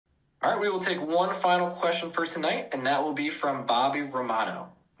All right, we will take one final question for tonight, and that will be from Bobby Romano.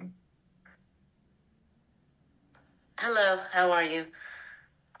 Hello, how are you?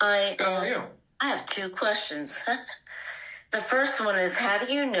 Good, how are you? I have two questions. The first one is, how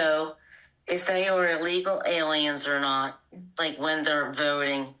do you know if they are illegal aliens or not, like when they're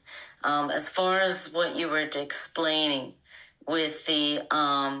voting? As far as what you were explaining with the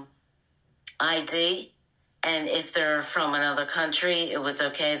ID, and if they're from another country, it was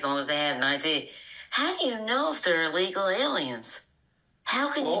okay as long as they had an ID. How do you know if they're illegal aliens?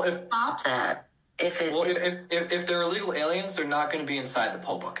 How can you stop that? If they're illegal aliens, they're not going to be inside the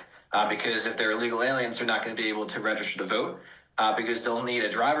poll book. Because if they're illegal aliens, they're not going to be able to register to vote because they'll need a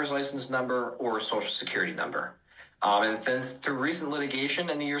driver's license number or a social security number. And since through recent litigation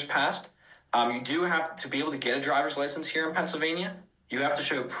in the years past, you do have to be able to get a driver's license here in Pennsylvania. You have to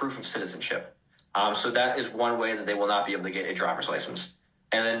show proof of citizenship. So that is one way that they will not be able to get a driver's license.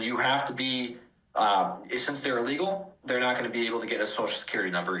 And then you have to be, since they're illegal, they're not going to be able to get a social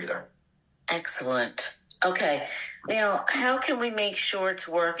security number either. Excellent. Okay. Now, how can we make sure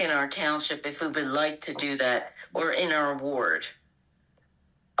to work in our township if we would like to do that, or in our ward?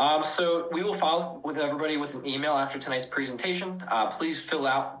 So we will follow with everybody with an email after tonight's presentation. Please fill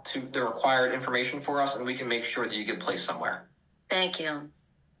out the required information for us, and we can make sure that you get placed somewhere. Thank you.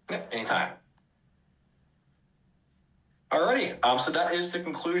 Yep, anytime. Alrighty, so that is the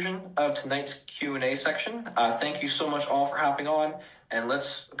conclusion of tonight's Q&A section. Thank you so much all for hopping on, and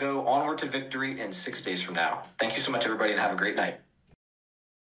let's go onward to victory in 6 days from now. Thank you so much, everybody, and have a great night.